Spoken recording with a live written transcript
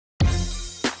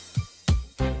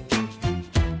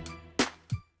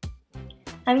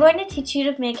I'm going to teach you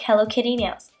to make Hello Kitty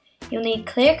nails. You'll need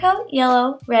clear coat,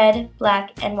 yellow, red,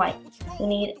 black, and white.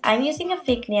 I'm using a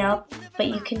fake nail, but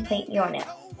you can paint your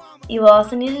nail. You will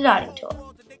also need a dotting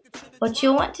tool. What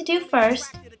you'll want to do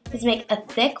first is make a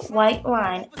thick white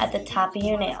line at the top of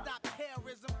your nail.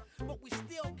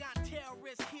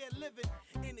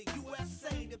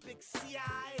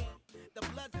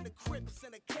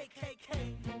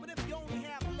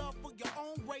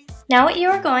 Now what you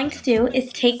are going to do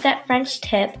is take that French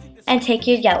tip and take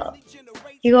your yellow.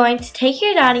 You're going to take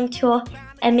your dotting tool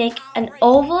and make an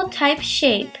oval type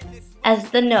shape as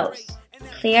the nose,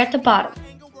 clear at the bottom.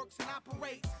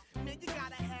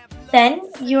 Then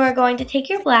you are going to take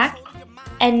your black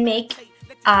and make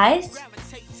eyes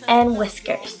and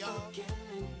whiskers.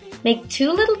 Make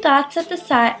 2 little dots at the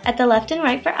side, at the left and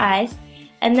right for eyes,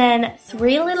 and then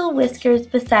 3 little whiskers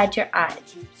beside your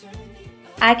eyes.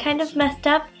 I kind of messed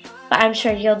up, but I'm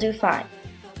sure you'll do fine.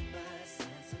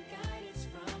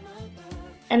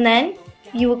 And then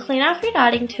you will clean off your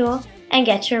dotting tool and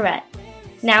get your red.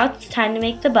 Now it's time to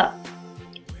make the bow.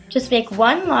 Just make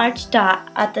 1 large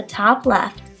dot at the top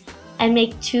left and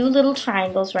make 2 little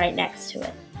triangles right next to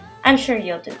it. I'm sure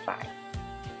you'll do fine.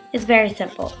 It's very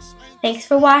simple. Thanks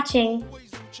for watching.